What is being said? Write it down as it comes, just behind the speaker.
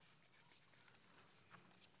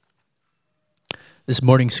This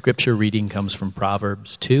morning's scripture reading comes from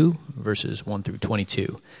Proverbs 2, verses 1 through 22.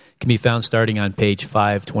 It can be found starting on page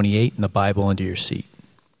 528 in the Bible under your seat.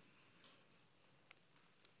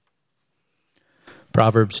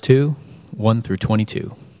 Proverbs 2, 1 through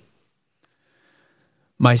 22.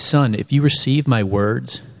 My son, if you receive my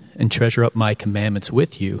words and treasure up my commandments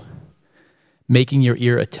with you, making your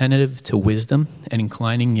ear attentive to wisdom and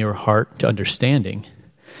inclining your heart to understanding,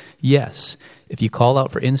 yes, if you call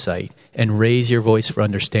out for insight and raise your voice for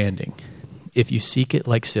understanding, if you seek it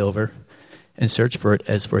like silver and search for it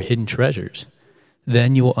as for hidden treasures,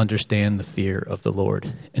 then you will understand the fear of the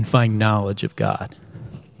Lord and find knowledge of God.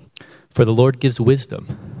 For the Lord gives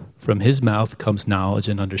wisdom. From his mouth comes knowledge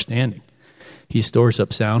and understanding. He stores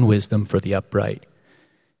up sound wisdom for the upright.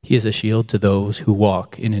 He is a shield to those who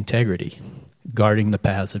walk in integrity, guarding the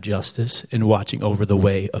paths of justice and watching over the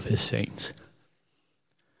way of his saints.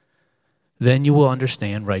 Then you will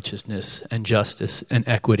understand righteousness and justice and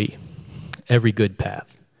equity, every good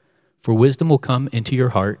path. For wisdom will come into your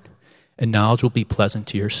heart, and knowledge will be pleasant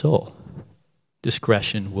to your soul.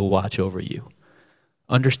 Discretion will watch over you.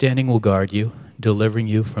 Understanding will guard you, delivering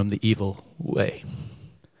you from the evil way.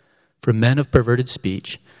 For men of perverted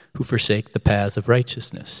speech, who forsake the paths of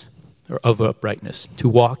righteousness, or of uprightness, to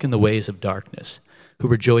walk in the ways of darkness, who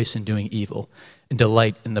rejoice in doing evil, and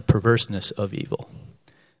delight in the perverseness of evil.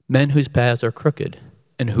 Men whose paths are crooked,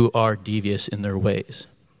 and who are devious in their ways.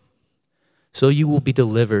 So you will be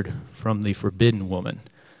delivered from the forbidden woman,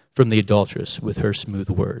 from the adulteress with her smooth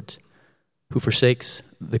words, who forsakes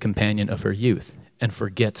the companion of her youth, and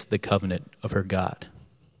forgets the covenant of her God.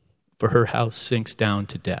 For her house sinks down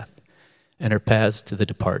to death, and her paths to the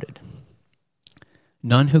departed.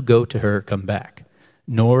 None who go to her come back,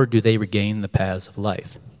 nor do they regain the paths of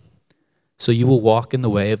life. So you will walk in the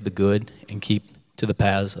way of the good and keep to the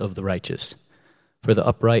paths of the righteous. For the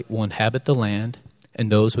upright will inhabit the land,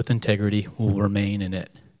 and those with integrity will remain in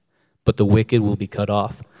it. But the wicked will be cut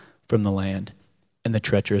off from the land, and the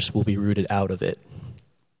treacherous will be rooted out of it.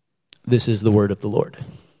 This is the word of the Lord.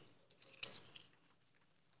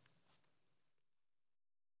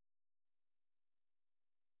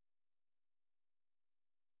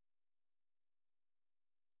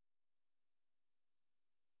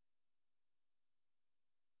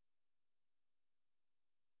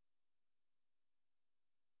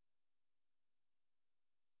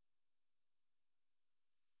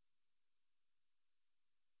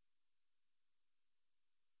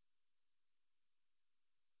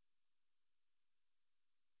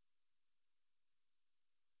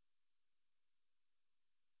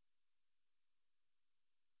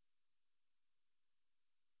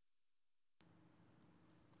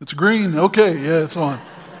 It's green. Okay, yeah, it's on.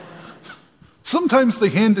 Sometimes they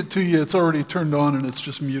hand it to you, it's already turned on and it's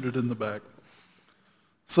just muted in the back.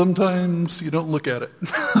 Sometimes you don't look at it.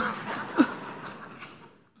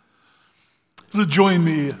 So join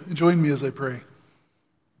me as I pray.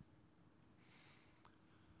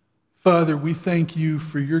 Father, we thank you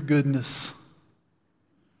for your goodness,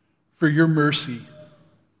 for your mercy.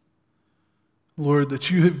 Lord, that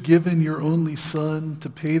you have given your only Son to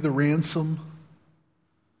pay the ransom,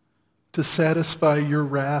 to satisfy your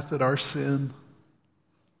wrath at our sin,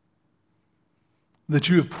 that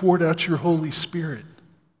you have poured out your Holy Spirit,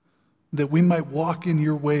 that we might walk in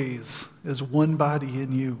your ways as one body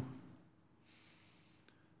in you.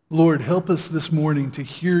 Lord, help us this morning to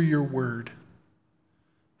hear your word.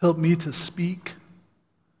 Help me to speak,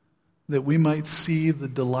 that we might see the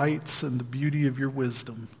delights and the beauty of your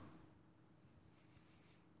wisdom.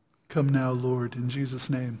 Come now, Lord, in Jesus'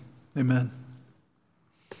 name, amen.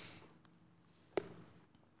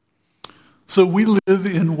 So we live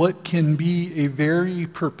in what can be a very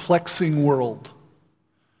perplexing world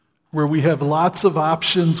where we have lots of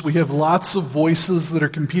options, we have lots of voices that are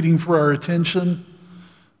competing for our attention,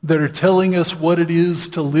 that are telling us what it is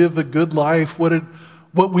to live a good life, what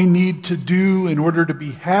we need to do in order to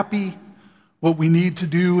be happy, what we need to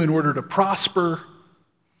do in order to prosper.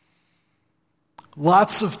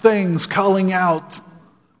 Lots of things calling out,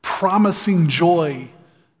 promising joy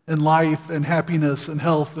and life and happiness and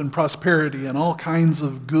health and prosperity and all kinds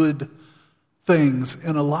of good things.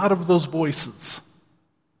 And a lot of those voices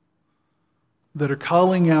that are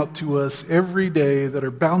calling out to us every day, that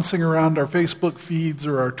are bouncing around our Facebook feeds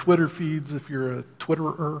or our Twitter feeds, if you're a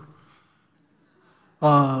Twitterer,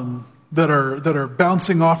 that are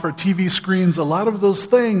bouncing off our TV screens, a lot of those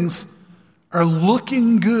things are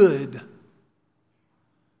looking good.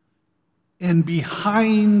 And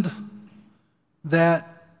behind that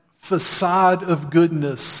facade of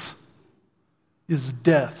goodness is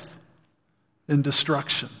death and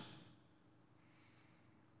destruction.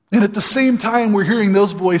 And at the same time we're hearing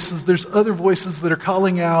those voices, there's other voices that are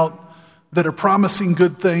calling out, that are promising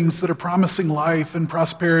good things, that are promising life and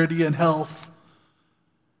prosperity and health.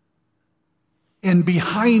 And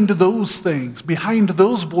behind those things, behind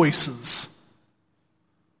those voices,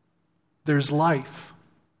 there's life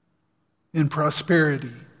and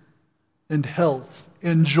prosperity and health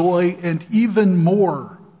and joy and even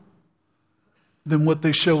more than what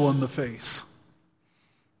they show on the face.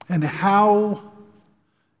 And how,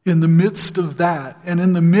 in the midst of that, and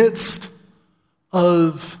in the midst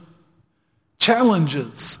of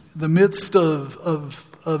challenges, the midst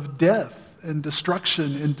of death and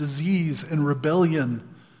destruction and disease and rebellion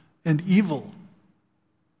and evil,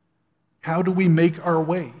 how do we make our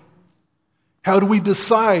way? How do we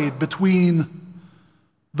decide between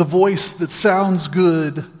the voice that sounds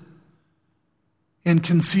good and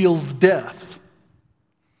conceals death,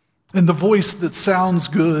 and the voice that sounds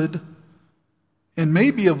good and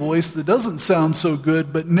maybe a voice that doesn't sound so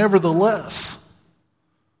good but nevertheless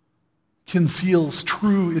conceals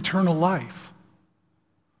true eternal life?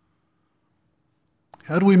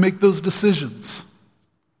 How do we make those decisions?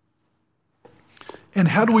 And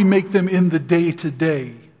how do we make them in the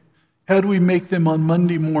day-to-day? How do we make them on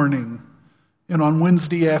Monday morning and on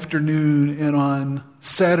Wednesday afternoon and on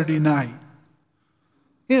Saturday night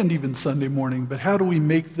and even Sunday morning? But how do we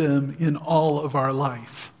make them in all of our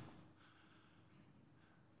life?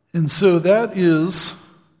 And so that is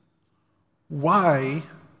why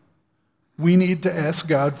we need to ask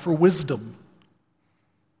God for wisdom.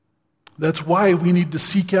 That's why we need to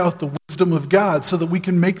seek out the wisdom of God, so that we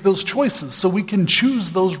can make those choices, so we can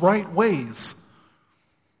choose those right ways.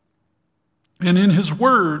 And in His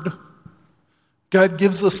Word, God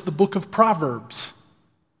gives us the book of Proverbs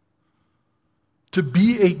to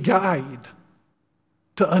be a guide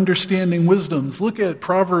to understanding wisdoms. Look at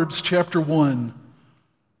Proverbs chapter 1,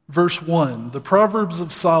 verse 1. The Proverbs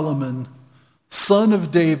of Solomon, son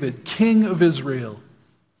of David, king of Israel,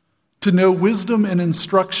 to know wisdom and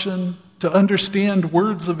instruction, to understand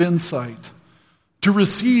words of insight, to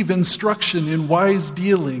receive instruction in wise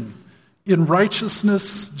dealing, in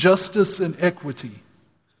righteousness, justice, and equity,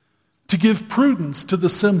 to give prudence to the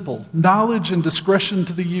simple, knowledge and discretion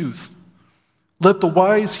to the youth. Let the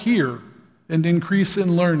wise hear and increase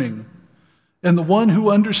in learning, and the one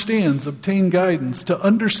who understands obtain guidance, to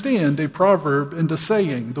understand a proverb and a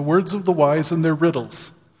saying, the words of the wise and their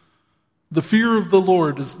riddles. The fear of the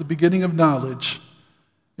Lord is the beginning of knowledge,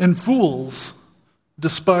 and fools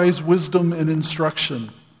despise wisdom and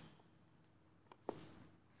instruction.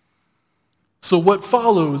 So what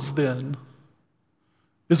follows then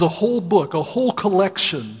is a whole book, a whole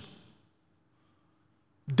collection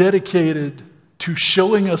dedicated to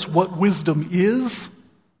showing us what wisdom is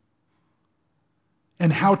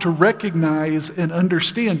and how to recognize and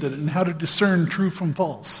understand it and how to discern true from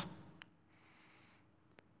false.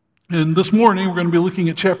 And this morning we're going to be looking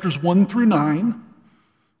at chapters 1 through 9.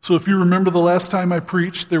 So if you remember the last time I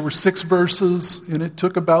preached, there were 6 verses and it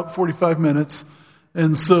took about 45 minutes.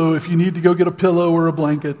 And so if you need to go get a pillow or a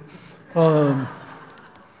blanket, I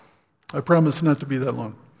promise not to be that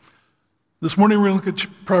long. This morning we're going to look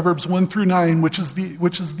at Proverbs 1 through 9, which is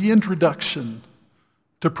the introduction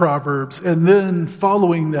to Proverbs. And then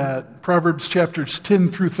following that, Proverbs chapters 10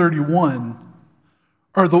 through 31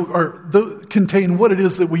 contain what it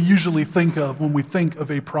is that we usually think of when we think of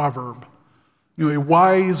a proverb. A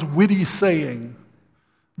wise, witty saying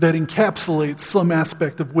that encapsulates some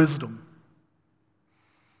aspect of wisdom.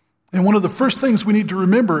 And one of the first things we need to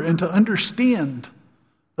remember and to understand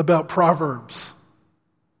about Proverbs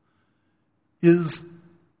is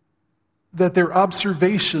that they're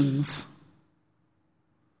observations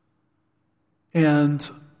and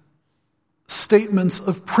statements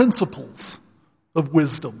of principles of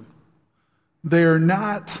wisdom. They're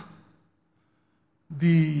not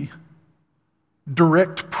the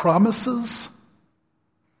direct promises.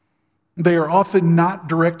 They are often not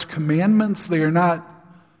direct commandments. They are not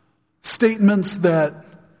statements that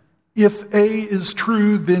if A is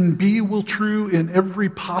true, then B will true in every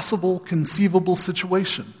possible conceivable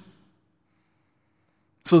situation.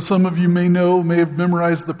 So some of you may have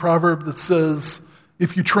memorized the proverb that says,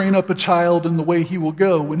 if you train up a child in the way he will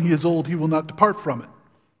go, when he is old, he will not depart from it.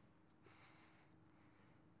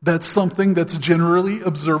 That's something that's generally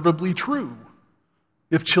observably true.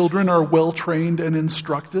 If children are well trained and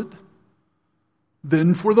instructed,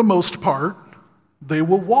 then for the most part, they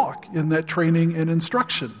will walk in that training and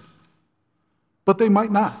instruction. But they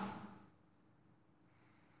might not.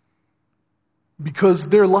 Because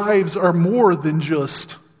their lives are more than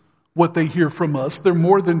just what they hear from us. They're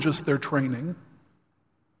more than just their training.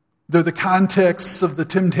 They're the contexts of the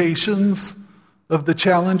temptations, of the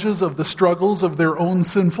challenges, of the struggles of their own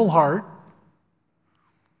sinful heart.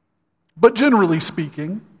 But generally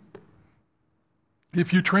speaking,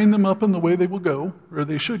 if you train them up in the way they will go, or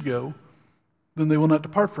they should go, then they will not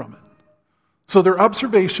depart from it. So they're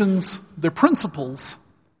observations, they're principles,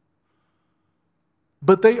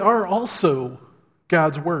 but they are also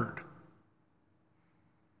God's Word.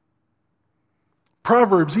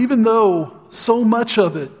 Proverbs, even though so much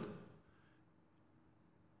of it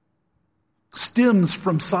stems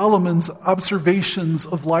from Solomon's observations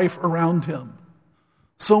of life around him,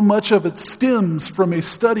 so much of it stems from a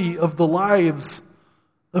study of the lives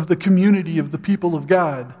of the community of the people of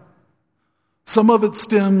God. Some of it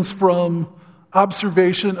stems from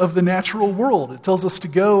observation of the natural world. It tells us to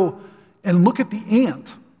go and look at the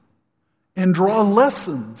ant and draw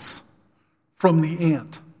lessons from the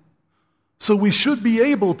ant. So we should be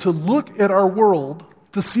able to look at our world,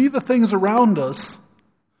 to see the things around us,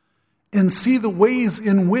 and see the ways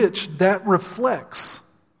in which that reflects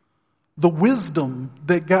the wisdom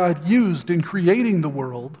that God used in creating the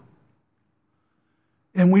world.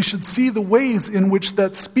 And we should see the ways in which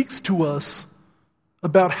that speaks to us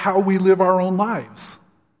about how we live our own lives.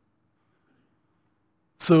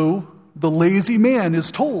 So the lazy man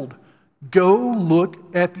is told, go look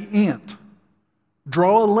at the ant.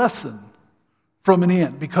 Draw a lesson from an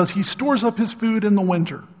ant, because he stores up his food in the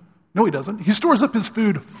winter. No, he doesn't. He stores up his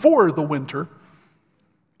food for the winter,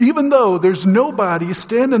 even though there's nobody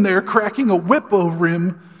standing there cracking a whip over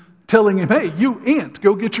him, telling him, hey, you ant,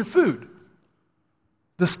 go get your food.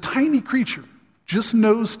 This tiny creature just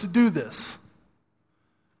knows to do this.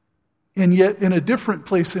 And yet, in a different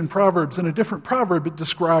place in Proverbs, in a different proverb, it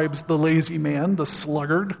describes the lazy man, the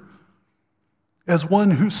sluggard, as one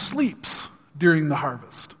who sleeps during the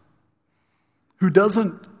harvest, who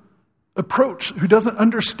doesn't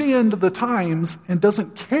understand the times and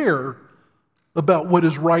doesn't care about what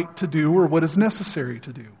is right to do or what is necessary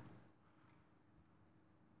to do.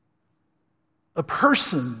 A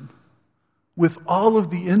person with all of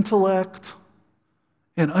the intellect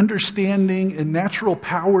and understanding and natural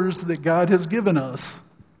powers that God has given us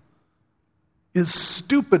is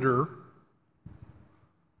stupider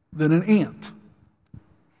than an ant.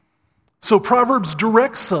 So Proverbs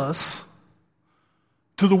directs us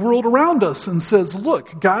to the world around us and says,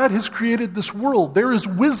 look, God has created this world. There is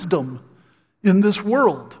wisdom in this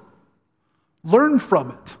world. Learn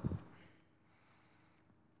from it.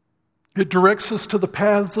 It directs us to the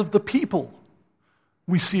paths of the people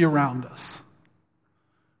we see around us.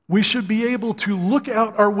 We should be able to look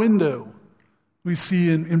out our window. We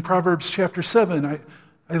see in Proverbs chapter 7,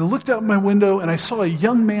 I looked out my window and I saw a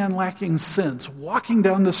young man lacking sense walking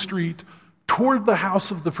down the street toward the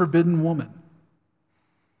house of the forbidden woman.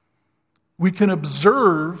 We can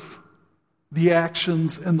observe the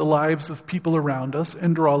actions and the lives of people around us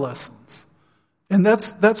and draw lessons. And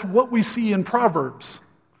that's what we see in Proverbs,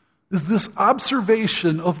 is this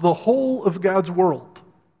observation of the whole of God's world,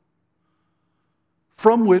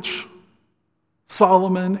 from which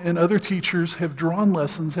Solomon and other teachers have drawn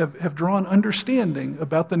lessons, have drawn understanding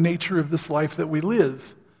about the nature of this life that we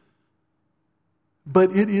live.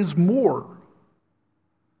 But it is more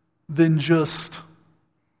than just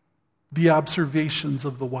the observations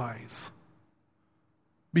of the wise.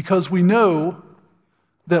 Because we know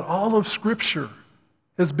that all of Scripture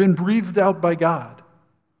has been breathed out by God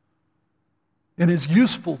and is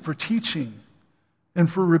useful for teaching and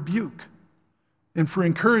for rebuke and for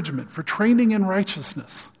encouragement, for training in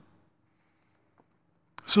righteousness.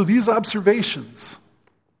 So these observations,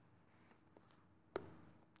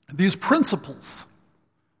 these principles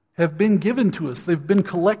have been given to us. They've been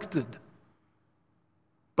collected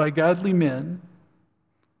by godly men.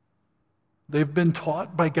 They've been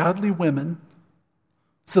taught by godly women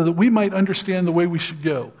so that we might understand the way we should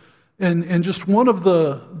go. And just one of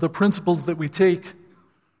the principles that we take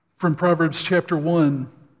from Proverbs chapter 1,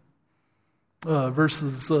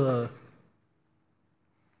 verses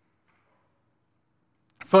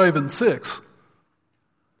 5 and 6,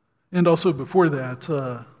 and also before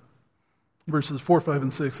that, verses 4, 5,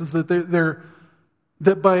 and 6, is that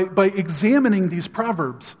that by examining these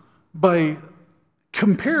proverbs, by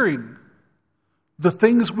comparing the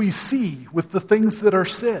things we see with the things that are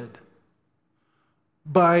said,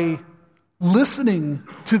 by listening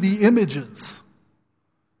to the images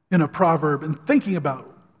in a proverb and thinking about,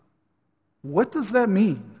 what does that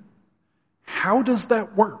mean? How does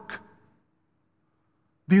that work?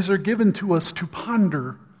 These are given to us to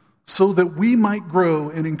ponder so that we might grow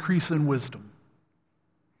and increase in wisdom.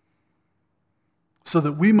 so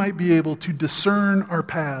that we might be able to discern our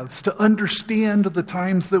paths, to understand the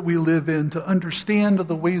times that we live in, to understand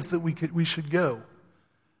the ways that we should go.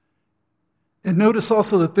 And notice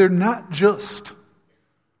also that they're not just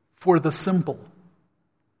for the simple.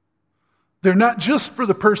 They're not just for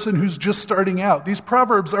the person who's just starting out. These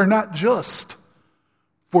proverbs are not just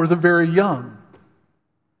for the very young.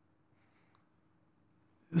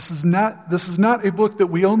 This is not a book that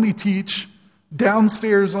we only teach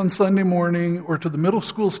downstairs on Sunday morning or to the middle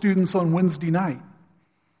school students on Wednesday night.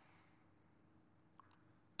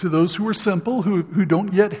 To those who are simple, who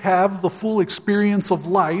don't yet have the full experience of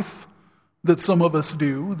life that some of us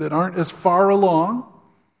do, that aren't as far along,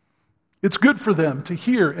 it's good for them to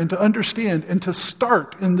hear and to understand and to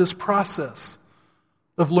start in this process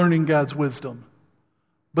of learning God's wisdom.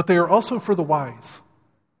 But they are also for the wise.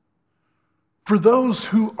 For those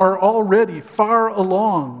who are already far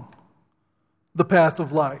along the path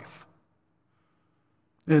of life.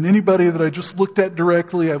 And anybody that I just looked at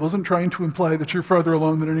directly, I wasn't trying to imply that you're farther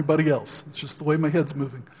along than anybody else. It's just the way my head's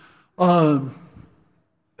moving. The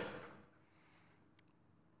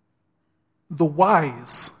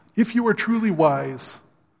wise, if you are truly wise,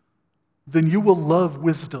 then you will love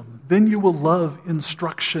wisdom. Then you will love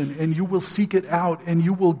instruction, and you will seek it out, and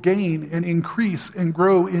you will gain and increase and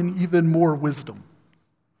grow in even more wisdom.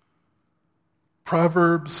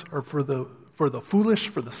 Proverbs are for the foolish,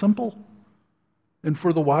 for the simple, and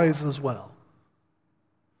for the wise as well.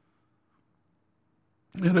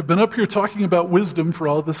 And I've been up here talking about wisdom for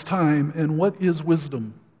all this time, and what is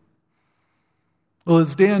wisdom? Well,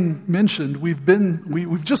 as Dan mentioned,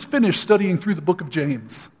 we've just finished studying through the book of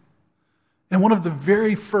James. And one of the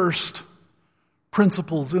very first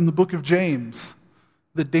principles in the book of James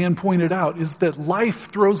that Dan pointed out is that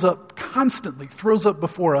life constantly throws up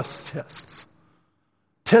before us tests.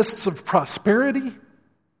 Tests of prosperity.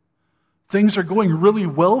 Things are going really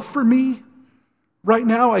well for me. Right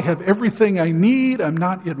now I have everything I need. I'm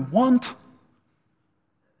not in want.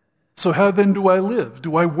 So how then do I live?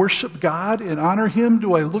 Do I worship God and honor Him?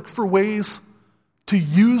 Do I look for ways to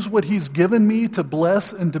use what He's given me to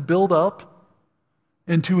bless and to build up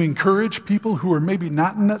and to encourage people who are maybe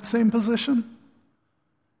not in that same position?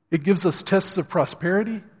 It gives us tests of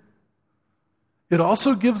prosperity. It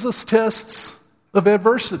also gives us tests of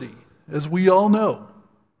adversity, as we all know.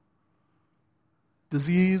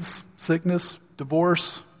 Disease, sickness,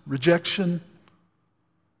 divorce, rejection,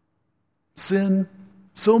 sin.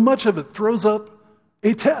 So much of it throws up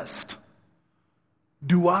a test.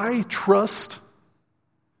 Do I trust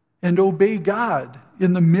and obey God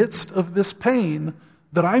in the midst of this pain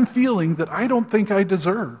that I'm feeling that I don't think I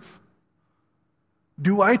deserve?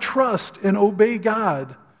 Do I trust and obey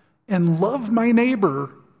God and love my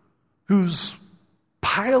neighbor who's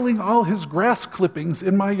piling all his grass clippings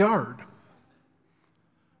in my yard?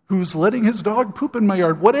 Who's letting his dog poop in my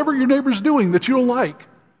yard? Whatever your neighbor's doing that you don't like.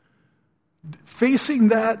 Facing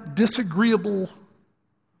that disagreeable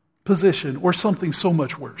position or something so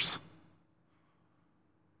much worse.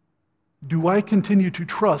 Do I continue to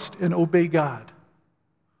trust and obey God?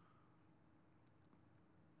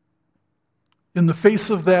 In the face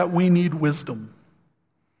of that, we need wisdom.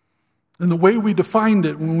 And the way we defined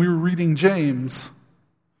it when we were reading James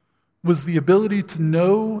was the ability to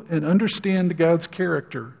know and understand God's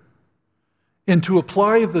character and to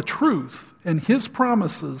apply the truth and His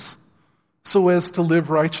promises so as to live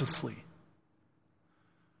righteously.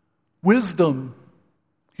 Wisdom,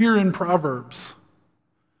 here in Proverbs,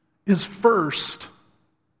 is first,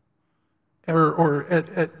 or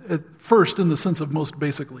at first in the sense of most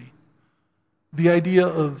basically, the idea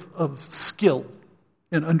of skill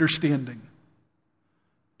and understanding.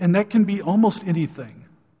 And that can be almost anything.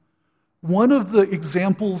 One of the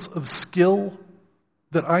examples of skill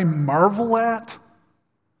that I marvel at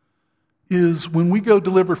is when we go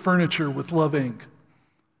deliver furniture with Love Inc.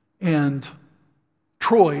 And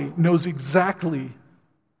Troy knows exactly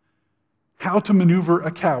how to maneuver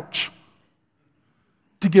a couch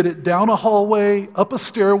to get it down a hallway, up a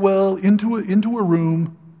stairwell, into a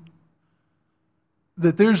room.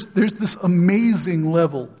 That there's this amazing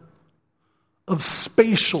level of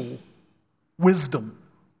spatial wisdom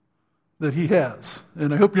that he has.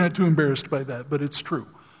 And I hope you're not too embarrassed by that, but it's true.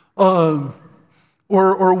 Or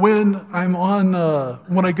when I'm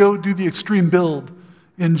when I go do the extreme build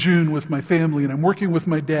in June with my family, and I'm working with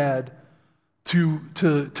my dad to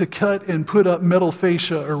cut and put up metal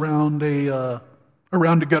fascia around a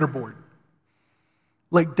gutter board.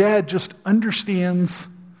 Like Dad just understands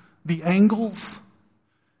the angles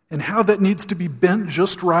and how that needs to be bent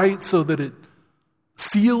just right so that it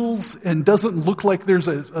seals and doesn't look like there's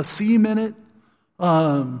a seam in it.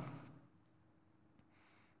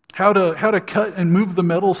 how to cut and move the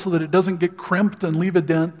metal so that it doesn't get crimped and leave a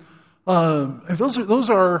dent. Those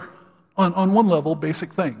are on one level,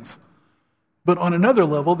 basic things. But on another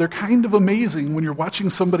level, they're kind of amazing when you're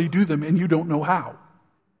watching somebody do them and you don't know how.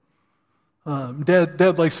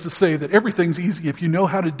 Dad likes to say that everything's easy if you know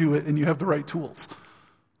how to do it and you have the right tools.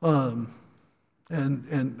 And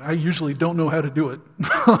I usually don't know how to do it.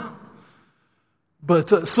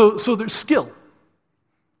 But so there's skill.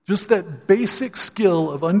 Just that basic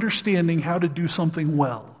skill of understanding how to do something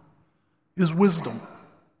well is wisdom.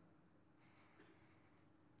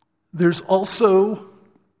 There's also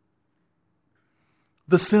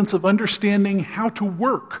the sense of understanding how to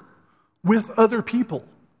work with other people,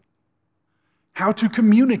 how to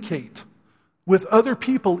communicate with other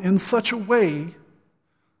people in such a way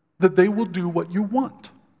that they will do what you want.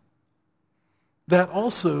 That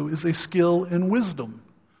also is a skill in wisdom.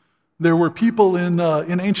 There were people in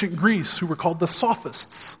ancient Greece who were called the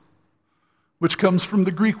sophists, which comes from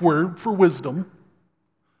the Greek word for wisdom.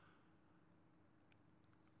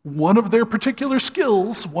 One of their particular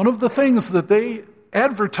skills, one of the things that they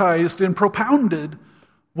advertised and propounded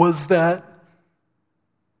was that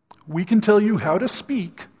we can tell you how to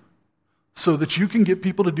speak so that you can get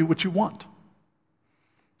people to do what you want.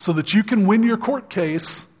 So that you can win your court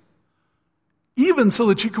case, even so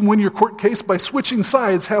that you can win your court case by switching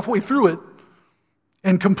sides halfway through it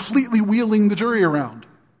and completely wheeling the jury around.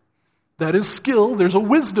 That is skill. There's a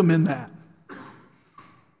wisdom in that.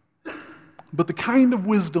 But the kind of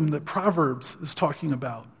wisdom that Proverbs is talking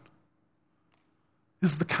about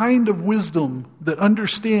is the kind of wisdom that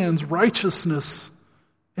understands righteousness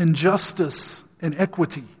and justice and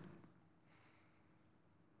equity.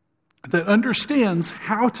 That understands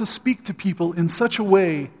how to speak to people in such a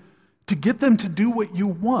way to get them to do what you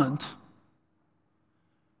want,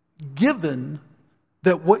 given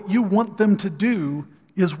that what you want them to do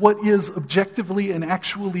is what is objectively and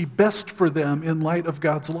actually best for them in light of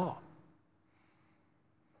God's law.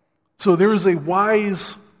 So there is a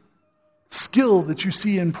wise skill that you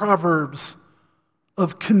see in Proverbs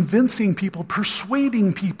of convincing people,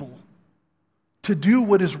 persuading people to do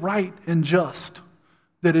what is right and just,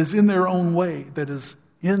 that is in their own way, that is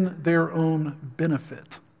in their own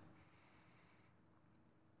benefit.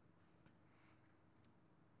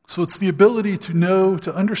 So it's the ability to know,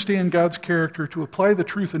 to understand God's character, to apply the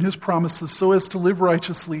truth in His promises so as to live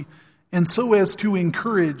righteously and so as to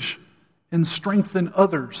encourage and strengthen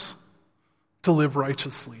others to live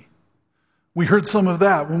righteously. We heard some of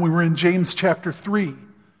that when we were in James chapter 3,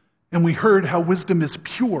 and we heard how wisdom is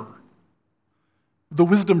pure. The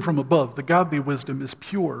wisdom from above, the godly wisdom, is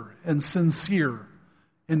pure and sincere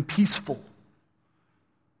and peaceful.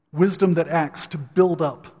 Wisdom that acts to build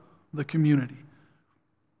up the community.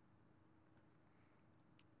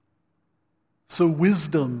 So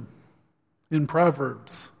wisdom in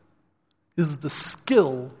Proverbs is the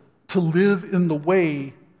skill to live in the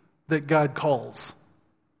way that God calls.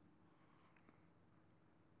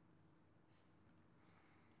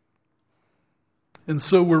 And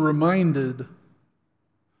so we're reminded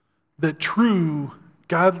that true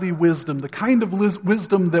godly wisdom, the kind of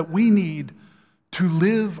wisdom that we need to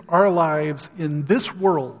live our lives in this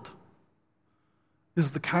world,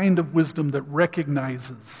 is the kind of wisdom that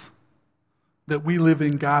recognizes that we live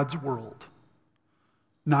in God's world,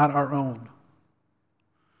 not our own.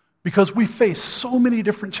 Because we face so many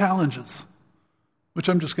different challenges, which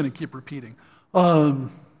I'm just going to keep repeating.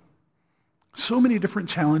 So many different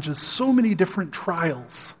challenges, so many different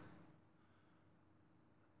trials.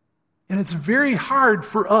 And it's very hard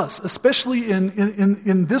for us, especially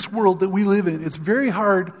in this world that we live in, it's very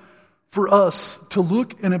hard for us to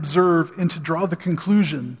look and observe and to draw the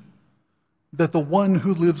conclusion that the one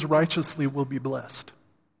who lives righteously will be blessed.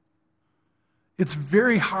 It's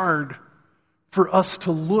very hard for us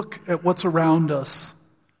to look at what's around us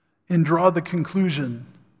and draw the conclusion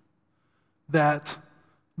that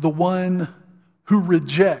the one who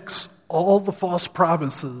rejects all the false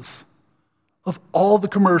promises of all the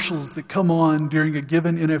commercials that come on during a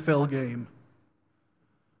given NFL game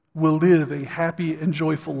will live a happy and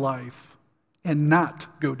joyful life and not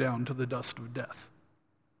go down to the dust of death.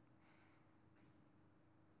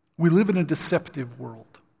 We live in a deceptive world.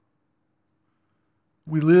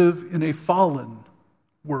 We live in a fallen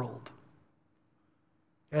world,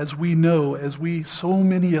 as we know, so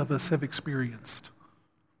many of us have experienced.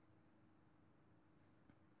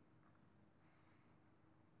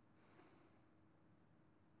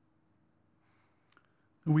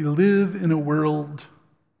 We live in a world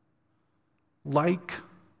like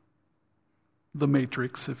The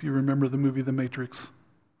Matrix, if you remember the movie The Matrix,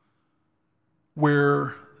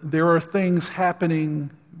 where there are things happening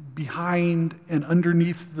behind and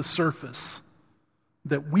underneath the surface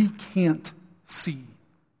that we can't see.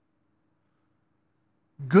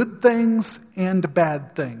 Good things and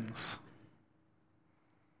bad things.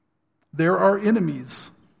 There are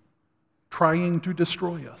enemies trying to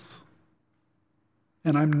destroy us.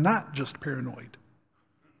 And I'm not just paranoid.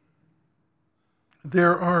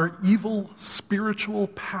 There are evil spiritual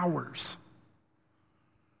powers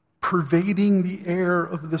pervading the air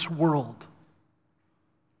of this world.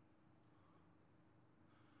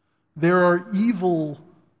 There are evil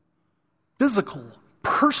physical,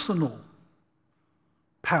 personal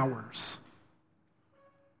powers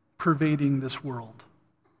pervading this world.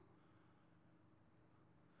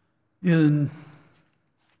 In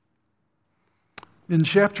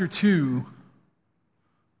chapter 2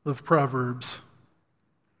 of Proverbs,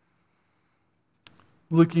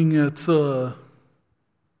 looking at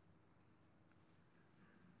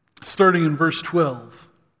starting in verse 12,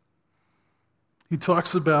 he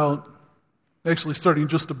talks about, actually starting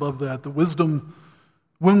just above that, the wisdom,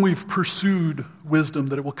 when we've pursued wisdom,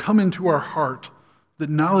 that it will come into our heart, that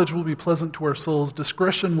knowledge will be pleasant to our souls,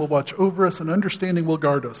 discretion will watch over us, and understanding will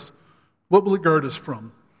guard us. What will it guard us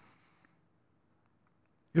from?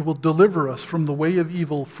 It will deliver us from the way of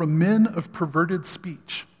evil, from men of perverted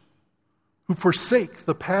speech, who forsake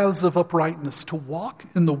the paths of uprightness to walk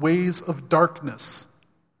in the ways of darkness.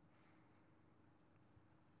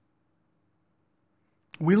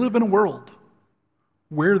 We live in a world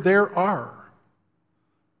where there are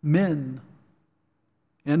men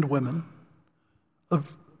and women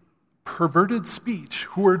of perverted speech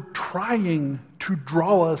who are trying to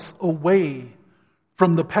draw us away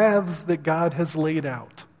from the paths that God has laid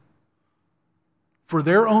out. For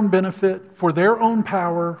their own benefit, for their own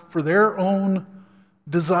power, for their own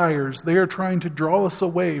desires, they are trying to draw us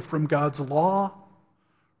away from God's law,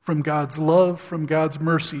 from God's love, from God's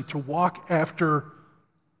mercy, to walk after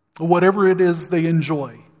whatever it is they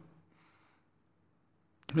enjoy.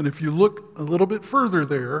 And if you look a little bit further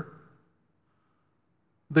there,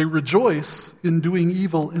 they rejoice in doing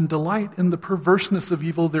evil and delight in the perverseness of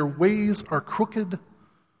evil. Their ways are crooked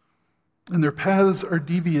and their paths are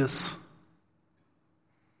devious.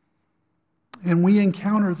 And we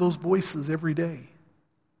encounter those voices every day.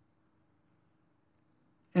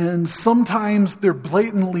 And sometimes they're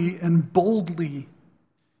blatantly and boldly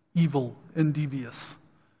evil and devious.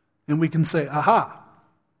 And we can say, aha,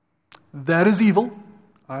 that is evil.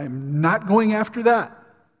 I'm not going after that.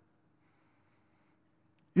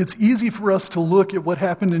 It's easy for us to look at what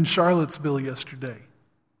happened in Charlottesville yesterday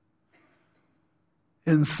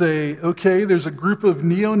and say, okay, there's a group of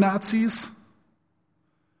neo-Nazis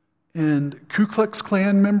and Ku Klux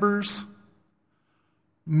Klan members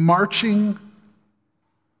marching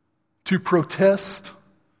to protest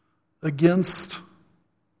against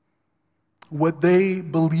what they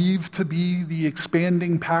believe to be the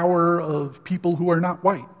expanding power of people who are not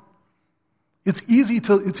white. It's easy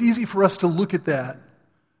for us to look at that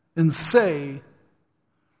and say,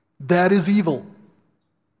 that is evil.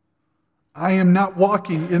 I am not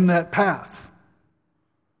walking in that path.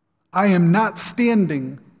 I am not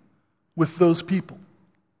standing with those people.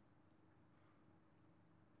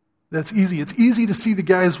 That's easy. It's easy to see the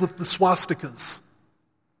guys with the swastikas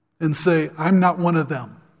and say, I'm not one of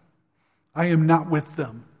them. I am not with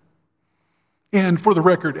them. And for the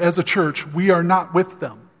record, as a church, we are not with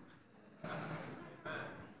them.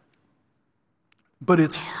 But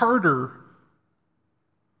it's harder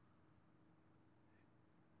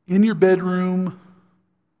in your bedroom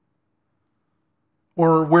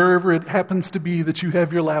or wherever it happens to be that you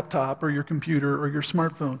have your laptop or your computer or your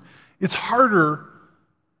smartphone. It's harder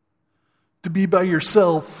to be by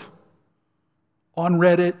yourself on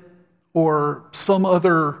Reddit or some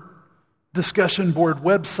other discussion board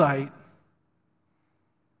website,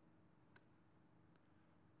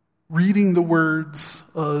 reading the words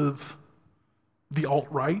of the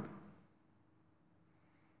alt-right,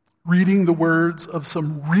 reading the words of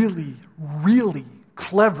some really, really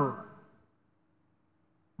clever,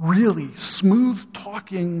 really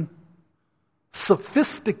smooth-talking,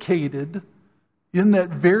 sophisticated, in that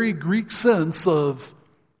very Greek sense of,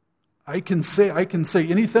 I can say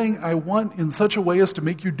anything I want in such a way as to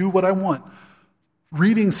make you do what I want.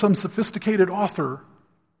 Reading some sophisticated author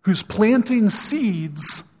who's planting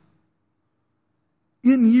seeds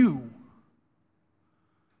in you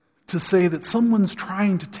to say that someone's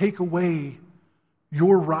trying to take away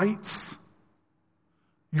your rights,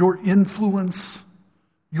 your influence,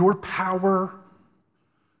 your power,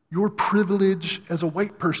 your privilege as a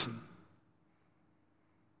white person.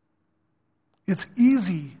 It's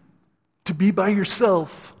easy to be by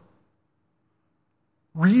yourself,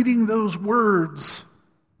 reading those words,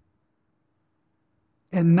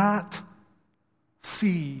 and not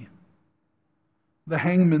see the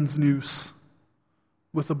hangman's noose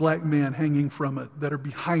with a black man hanging from it that are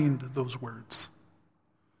behind those words.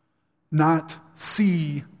 Not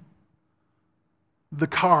see the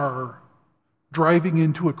car driving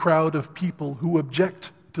into a crowd of people who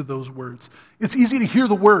object to those words. It's easy to hear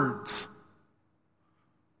the words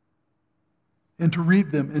and to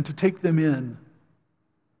read them and to take them in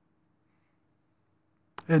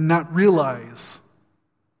and not realize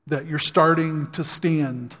that you're starting to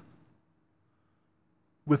stand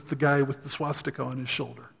with the guy with the swastika on his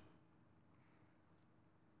shoulder.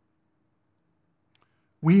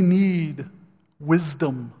 We need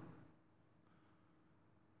wisdom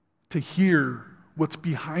to hear what's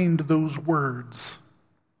behind those words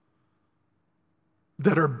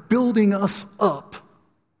that are building us up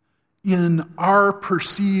in our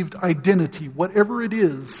perceived identity, whatever it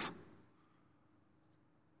is,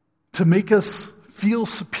 to make us feel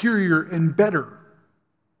superior and better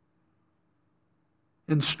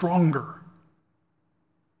and stronger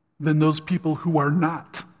than those people who are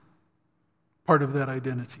not part of that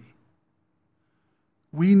identity.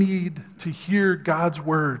 We need to hear God's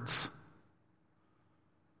words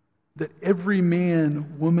that every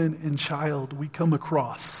man, woman, and child we come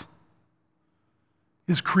across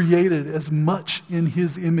is created as much in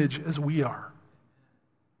His image as we are.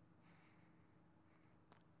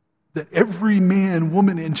 That every man,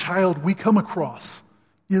 woman, and child we come across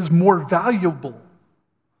is more valuable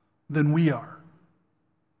than we are.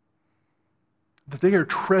 That they are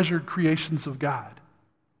treasured creations of God.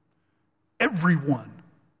 Everyone,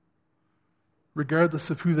 regardless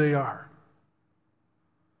of who they are.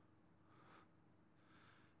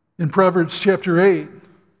 In Proverbs chapter 8,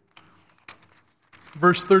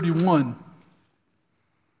 verse 31.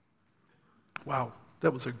 Wow,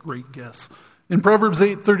 that was a great guess. In Proverbs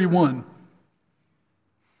 8:31,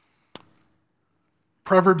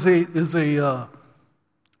 Proverbs 8 is a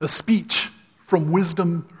speech from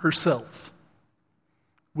wisdom herself.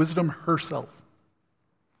 Wisdom herself.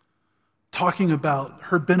 Talking about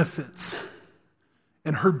her benefits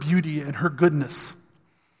and her beauty and her goodness.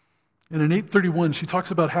 And in 8:31, she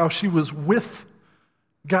talks about how she was with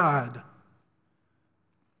God.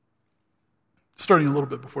 Starting a little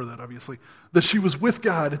bit before that, obviously. That she was with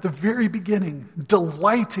God at the very beginning,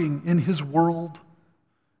 delighting in His world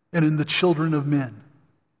and in the children of men.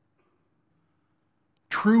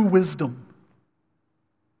 True wisdom,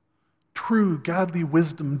 true godly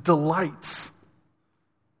wisdom delights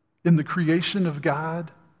in the creation of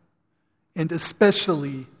God and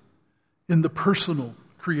especially in the personal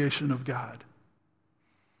creation of God.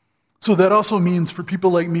 So that also means for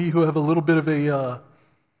people like me who have a little bit of a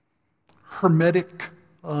hermetic,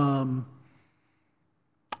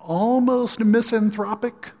 almost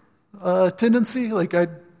misanthropic tendency. Like I'd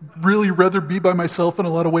really rather be by myself in a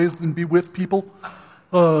lot of ways than be with people,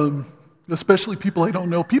 especially people I don't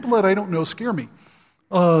know. People that I don't know scare me.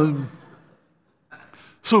 So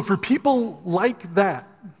for people like that,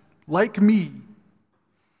 like me,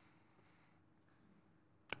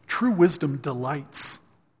 true wisdom delights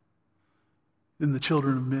in the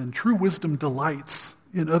children of men. True wisdom delights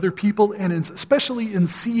in other people and especially in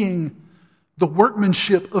seeing the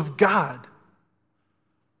workmanship of God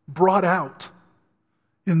brought out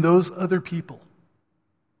in those other people.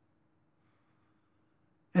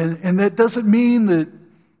 And that doesn't mean that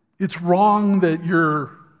it's wrong that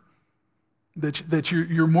you're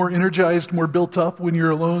more energized, more built up when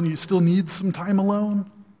you're alone. You still need some time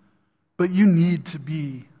alone. But you need to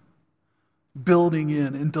be building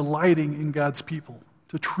in and delighting in God's people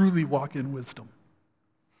to truly walk in wisdom.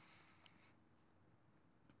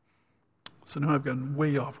 So now I've gotten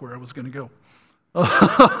way off where I was going to go.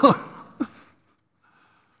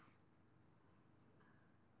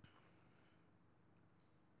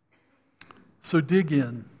 So dig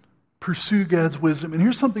in. Pursue God's wisdom. And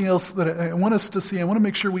here's something else that I want us to see. I want to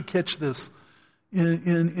make sure we catch this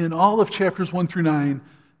in all of chapters 1 through 9.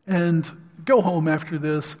 And go home after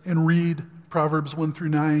this and read Proverbs 1 through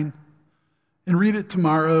 9. And read it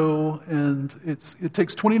tomorrow. And it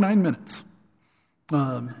takes 29 minutes.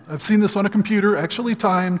 I've seen this on a computer, actually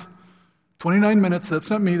timed, 29 minutes. That's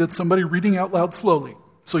not me, that's somebody reading out loud slowly.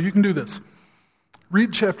 So you can do this.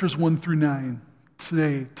 Read chapters 1 through 9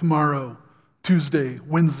 today, tomorrow, Tuesday,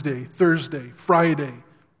 Wednesday, Thursday, Friday.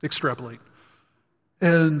 Extrapolate.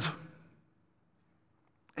 And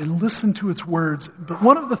listen to its words. But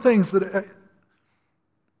one of the things that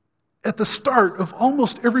at the start of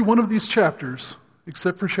almost every one of these chapters,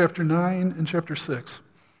 except for chapter 9 and chapter 6,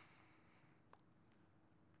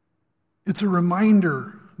 It's a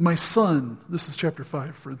reminder, my son, this is chapter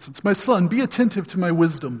 5, for instance, my son, be attentive to my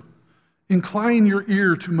wisdom. Incline your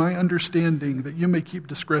ear to my understanding, that you may keep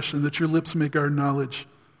discretion, that your lips may guard knowledge.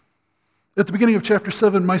 At the beginning of chapter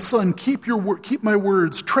 7, my son, keep my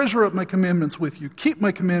words, treasure up my commandments with you, keep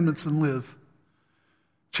my commandments and live.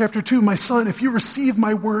 Chapter 2, my son, if you receive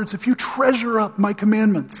my words, if you treasure up my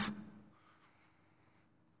commandments,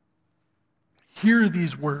 hear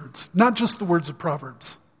these words, not just the words of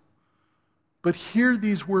Proverbs, but hear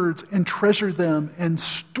these words and treasure them and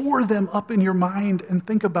store them up in your mind and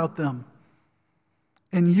think about them.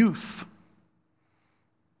 And youth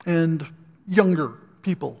and younger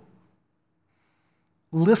people,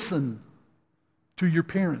 listen to your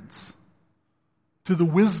parents, to the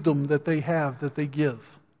wisdom that they have, that they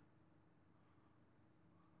give.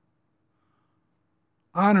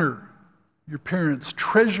 Honor your parents,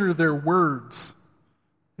 treasure their words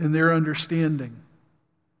and their understanding.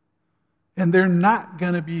 And they're not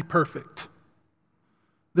going to be perfect.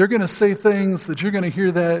 They're going to say things that you're going to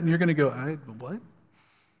hear that and you're going to go, what?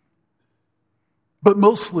 But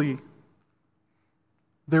mostly,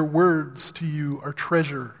 their words to you are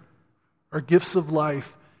treasure, are gifts of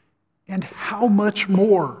life, and how much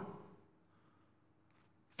more.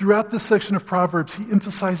 Throughout this section of Proverbs, he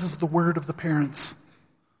emphasizes the word of the parents.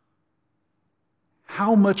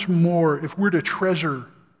 How much more, if we're to treasure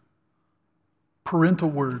parental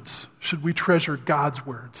words, should we treasure God's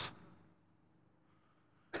words?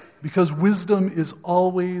 Because wisdom is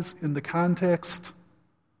always in the context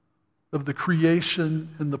of the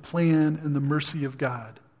creation and the plan and the mercy of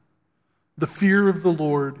God. The fear of the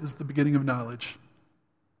Lord is the beginning of knowledge.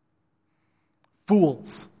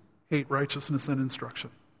 Fools hate righteousness and instruction.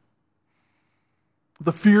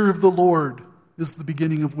 The fear of the Lord is the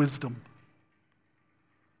beginning of wisdom.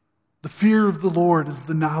 The fear of the Lord is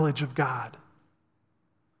the knowledge of God.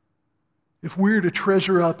 If we're to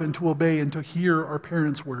treasure up and to obey and to hear our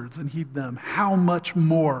parents' words and heed them, how much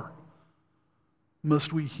more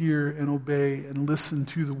must we hear and obey and listen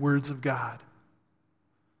to the words of God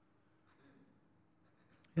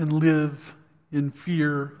and live in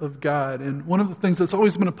fear of God? And one of the things that's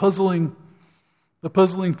always been a puzzling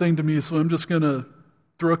thing to me, so I'm just going to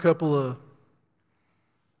throw a couple of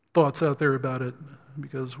thoughts out there about it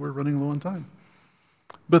because we're running low on time.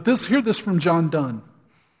 But hear this from John Donne.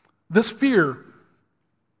 This fear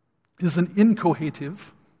is an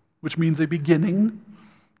incohative, which means a beginning,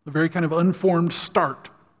 a very kind of unformed start.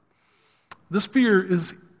 This fear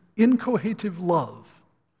is incohative love,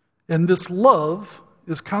 and this love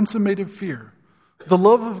is consummative fear. The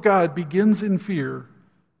love of God begins in fear,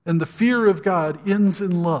 and the fear of God ends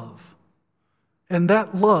in love. And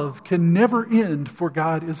that love can never end, for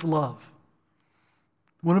God is love.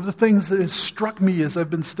 One of the things that has struck me as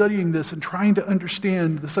I've been studying this and trying to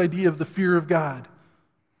understand this idea of the fear of God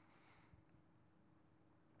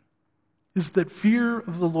is that fear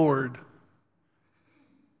of the Lord,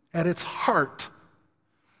 at its heart,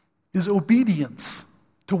 is obedience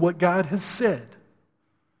to what God has said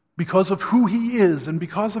because of who He is and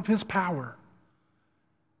because of His power.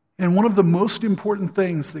 And one of the most important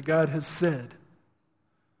things that God has said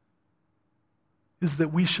is that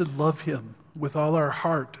we should love Him with all our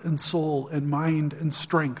heart and soul and mind and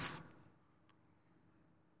strength.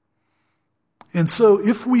 And so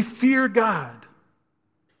if we fear God,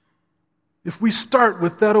 if we start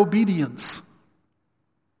with that obedience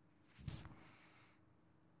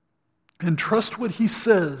and trust what He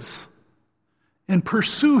says and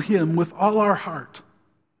pursue Him with all our heart,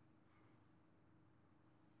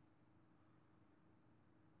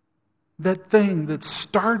 that thing that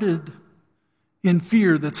started in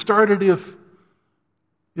fear, that started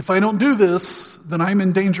if I don't do this, then I'm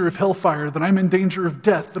in danger of hellfire, then I'm in danger of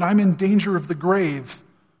death, then I'm in danger of the grave,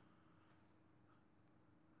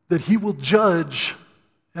 that He will judge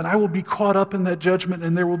and I will be caught up in that judgment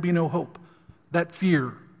and there will be no hope. That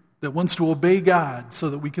fear that wants to obey God so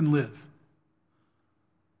that we can live.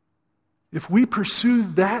 If we pursue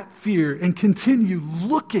that fear and continue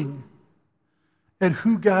looking at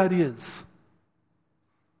who God is,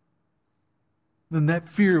 then that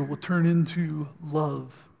fear will turn into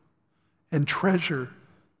love and treasure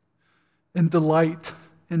and delight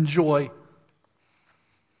and joy.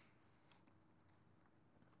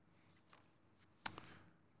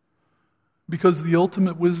 Because the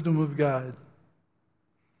ultimate wisdom of God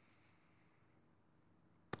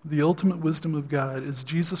is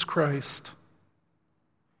Jesus Christ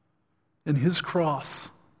and His cross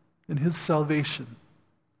and His salvation.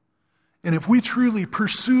 And if we truly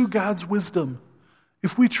pursue God's wisdom,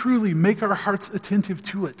 if we truly make our hearts attentive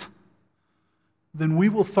to it, then we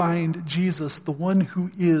will find Jesus, the one who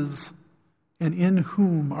is and in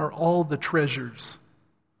whom are all the treasures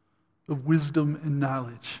of wisdom and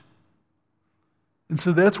knowledge. And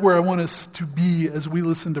so that's where I want us to be as we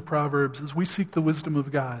listen to Proverbs, as we seek the wisdom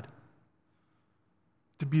of God,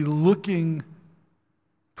 to be looking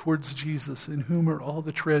towards Jesus, in whom are all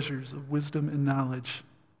the treasures of wisdom and knowledge.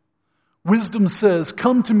 Wisdom says,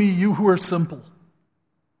 "Come to me, you who are simple."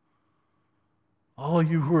 All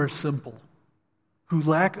you who are simple, who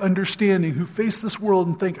lack understanding, who face this world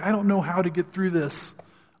and think, "I don't know how to get through this.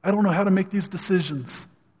 I don't know how to make these decisions."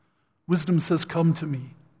 Wisdom says, "Come to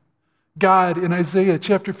me." God in Isaiah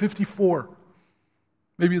chapter 54,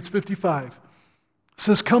 maybe it's 55,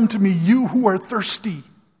 says, "Come to me, you who are thirsty,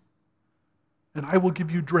 and I will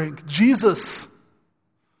give you drink." Jesus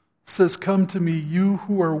says, "Come to me, you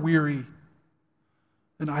who are weary,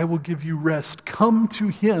 and I will give you rest." Come to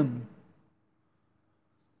him,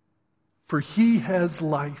 for he has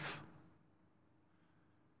life.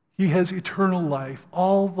 He has eternal life,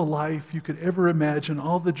 all the life you could ever imagine,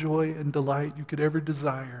 all the joy and delight you could ever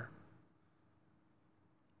desire.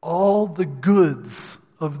 All the goods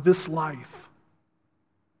of this life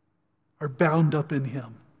are bound up in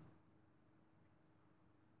him.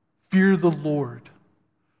 Fear the Lord.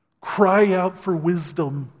 Cry out for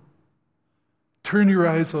wisdom. Turn your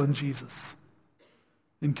eyes on Jesus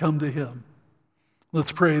and come to him.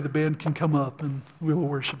 Let's pray. The band can come up and we will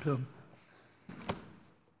worship him.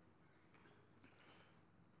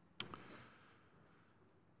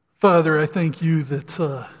 Father, I thank you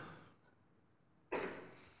that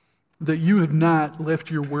you have not left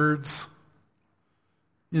your words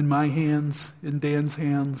in my hands, in Dan's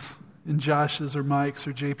hands, in Josh's or Mike's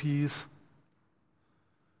or JP's.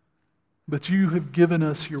 But you have given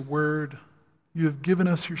us your word. You have given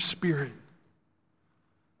us your Spirit,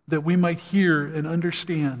 that we might hear and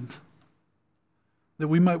understand, that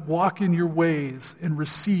we might walk in your ways and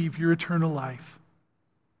receive your eternal life.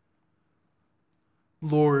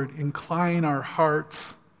 Lord, incline our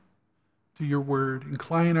hearts to your word,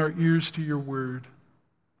 incline our ears to your word,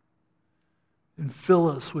 and fill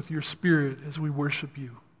us with your Spirit as we worship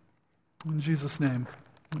you. In Jesus' name,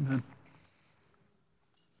 amen.